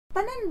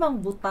Tanan bang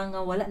butang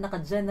nga wala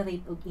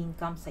naka-generate og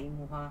income sa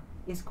imuha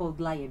is called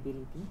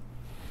liability?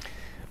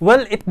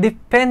 Well, it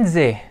depends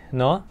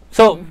no?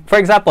 So, for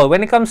example,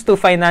 when it comes to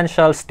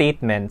financial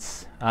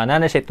statements, na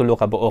siya tulo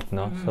ka buok,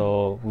 no?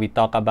 So, we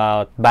talk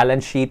about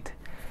balance sheet,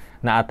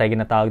 na atay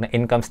ginatawag na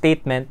income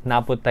statement,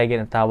 na po tayo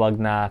ginatawag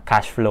na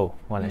cash flow.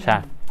 Wala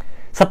siya.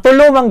 Sa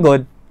tulo mang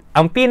good,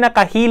 ang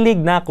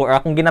pinakahilig na ko, or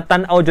akong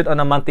ginatanaw jud on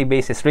a monthly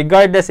basis,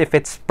 regardless if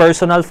it's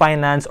personal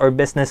finance or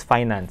business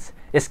finance,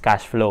 is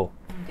cash flow.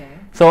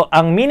 So,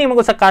 ang minimum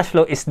ko sa cash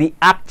flow is the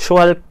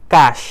actual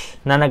cash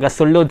na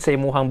nagasulod sa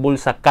imuhang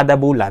bulsa kada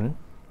bulan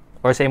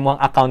or sa imuhang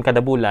account kada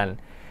bulan.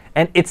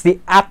 And it's the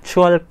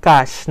actual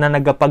cash na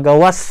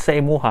nagapagawas sa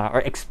imuha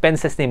or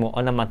expenses nimo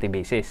on a monthly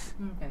basis.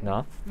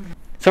 No?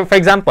 So, for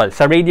example,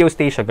 sa radio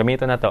station,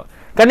 gamito na to.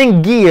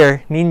 Kaning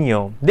gear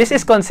ninyo, this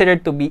is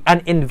considered to be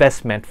an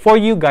investment for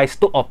you guys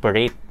to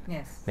operate.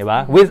 Yes.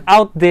 Diba?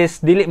 Without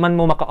this, dili man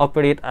mo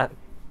maka-operate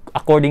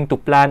according to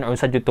plan or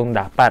sa jutong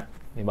dapat.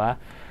 Diba?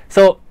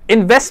 So,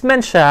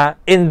 investment siya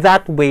in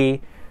that way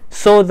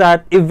so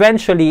that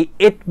eventually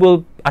it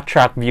will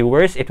attract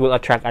viewers, it will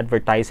attract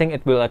advertising,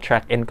 it will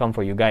attract income for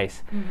you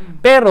guys.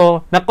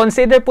 Pero,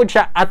 na-consider po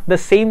siya at the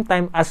same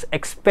time as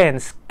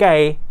expense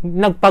kay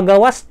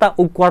nagpagawas ta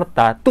og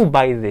kwarta to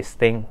buy this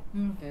thing.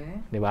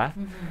 Okay. Diba?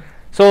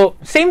 So,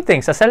 same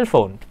thing sa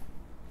cellphone.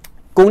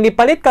 Kung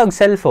nipalit ka og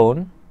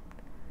cellphone,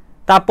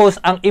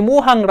 tapos ang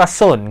imuhang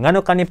rason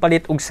ngano ka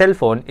nipalit og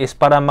cellphone is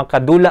para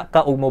makadula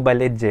ka og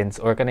Mobile Legends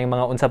or kaning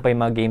mga unsa pay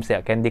mga games ya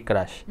Candy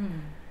Crush.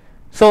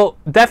 So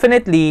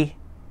definitely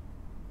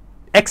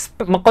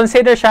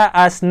consider siya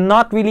as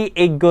not really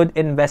a good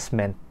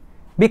investment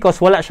because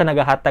wala siya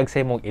nagahatag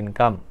sa imong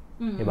income,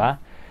 di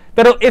ba?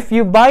 Pero if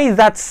you buy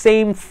that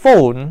same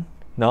phone,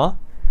 no?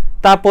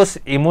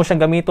 Tapos imo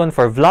siyang gamiton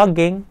for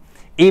vlogging,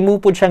 imo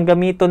pud siyang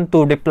gamiton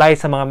to reply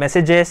sa mga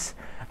messages.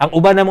 Ang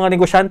uban ng mga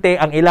negosyante,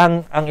 ang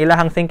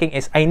ilahang thinking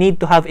is, I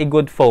need to have a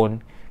good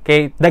phone.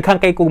 Kay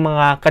daghang kay kong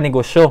mga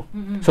kanegosyo.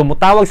 So,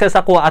 mutawag sila sa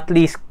kuha at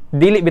least,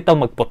 dili bitaw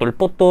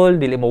magputol-putol,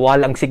 dili mo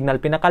walang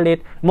signal pinakalit,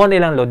 mo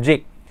nilang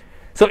logic.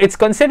 So, it's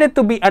considered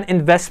to be an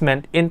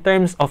investment in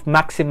terms of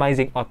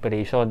maximizing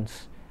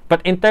operations.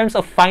 But in terms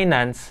of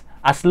finance,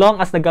 as long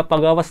as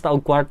nagapagawas ta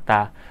og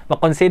kwarta,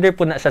 makonsider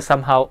po na siya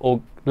somehow og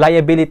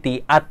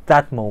liability at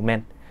that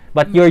moment.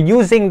 But you're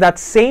using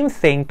that same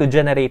thing to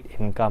generate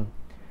income.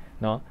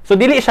 No? So,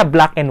 dili siya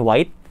black and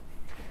white.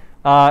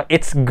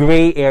 It's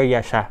gray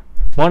area siya.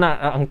 Muna,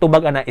 ang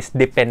tubag ana is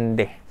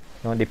depende.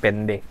 No?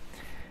 Depende.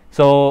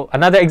 So,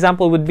 another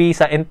example would be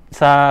sa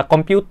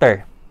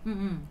computer.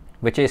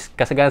 Which is,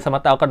 kasagaran sa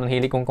matao ka, nung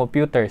hili kong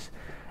computers.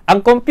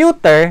 Ang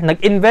computer,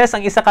 nag-invest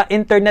ang isa ka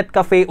internet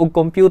cafe o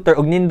computer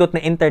o nindot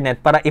na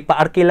internet para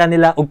ipaarkila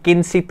nila og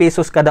 15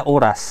 pesos kada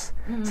oras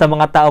sa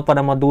mga tao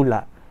para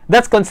madula.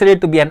 That's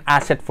considered to be an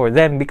asset for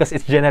them because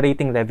it's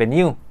generating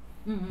revenue.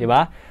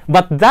 Diba?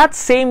 But that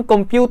same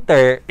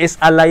computer is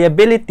a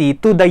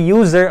liability to the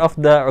user of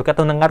the, or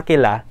katong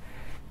nangarkila,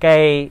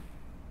 kay,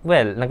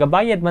 well,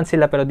 nagabayad man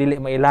sila pero dili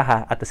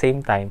mailaha at the same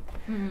time.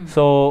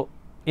 So,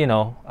 you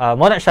know,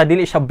 mo na siya,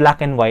 dili siya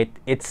black and white.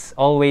 It's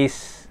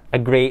always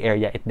a gray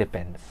area. It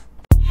depends.